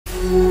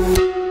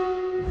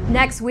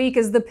Next week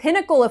is the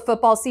pinnacle of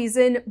football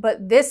season,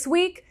 but this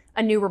week,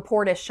 a new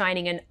report is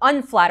shining an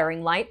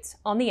unflattering light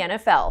on the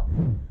NFL.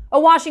 A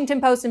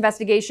Washington Post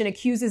investigation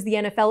accuses the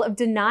NFL of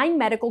denying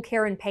medical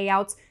care and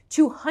payouts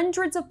to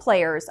hundreds of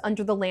players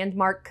under the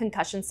landmark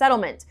concussion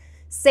settlement,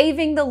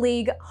 saving the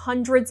league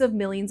hundreds of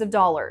millions of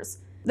dollars.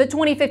 The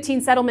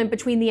 2015 settlement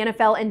between the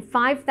NFL and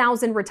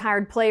 5,000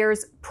 retired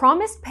players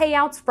promised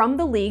payouts from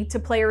the league to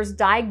players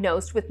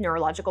diagnosed with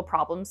neurological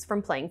problems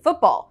from playing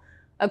football.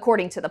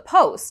 According to the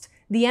Post,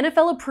 the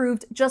NFL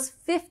approved just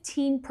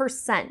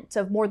 15%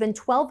 of more than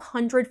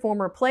 1,200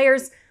 former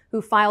players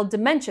who filed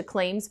dementia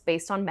claims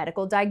based on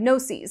medical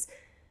diagnoses.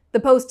 The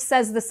Post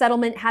says the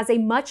settlement has a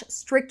much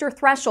stricter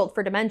threshold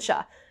for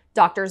dementia.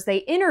 Doctors they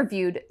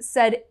interviewed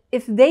said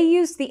if they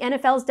used the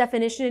NFL's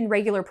definition in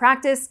regular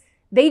practice,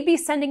 they'd be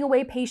sending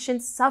away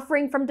patients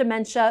suffering from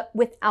dementia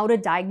without a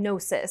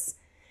diagnosis.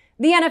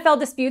 The NFL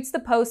disputes the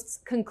Post's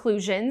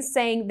conclusions,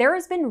 saying there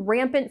has been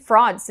rampant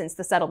fraud since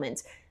the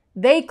settlement.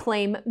 They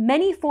claim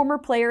many former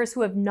players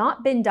who have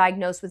not been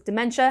diagnosed with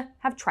dementia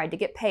have tried to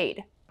get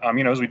paid.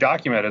 As we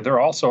documented, there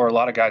also are a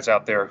lot of guys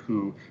out there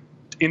who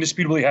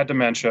indisputably had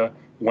dementia,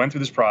 went through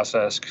this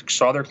process,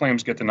 saw their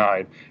claims get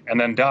denied, and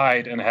then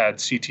died and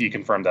had CT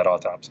confirm that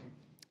autopsy.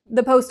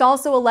 The Post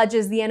also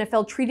alleges the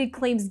NFL treated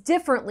claims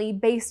differently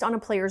based on a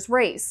player's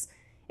race.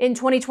 In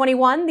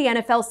 2021, the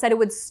NFL said it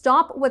would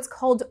stop what's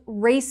called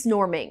race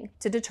norming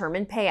to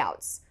determine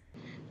payouts.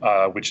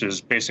 Which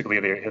is basically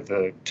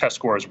the test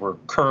scores were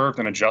curved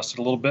and adjusted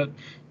a little bit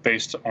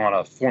based on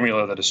a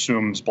formula that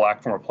assumes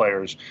black former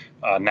players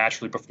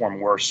naturally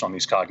perform worse on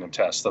these cognitive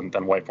tests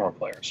than white former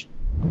players.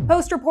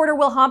 Post reporter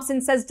Will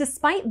Hobson says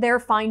despite their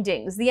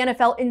findings, the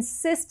NFL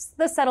insists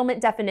the settlement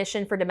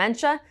definition for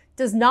dementia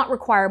does not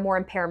require more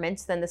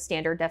impairment than the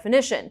standard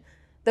definition,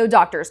 though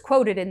doctors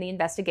quoted in the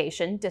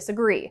investigation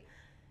disagree.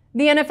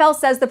 The NFL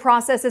says the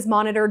process is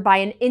monitored by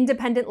an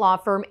independent law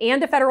firm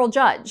and a federal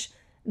judge.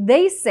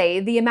 They say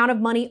the amount of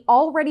money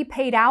already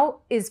paid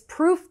out is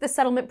proof the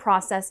settlement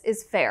process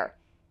is fair.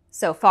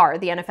 So far,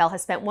 the NFL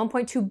has spent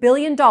 $1.2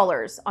 billion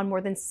on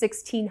more than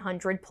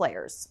 1,600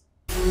 players.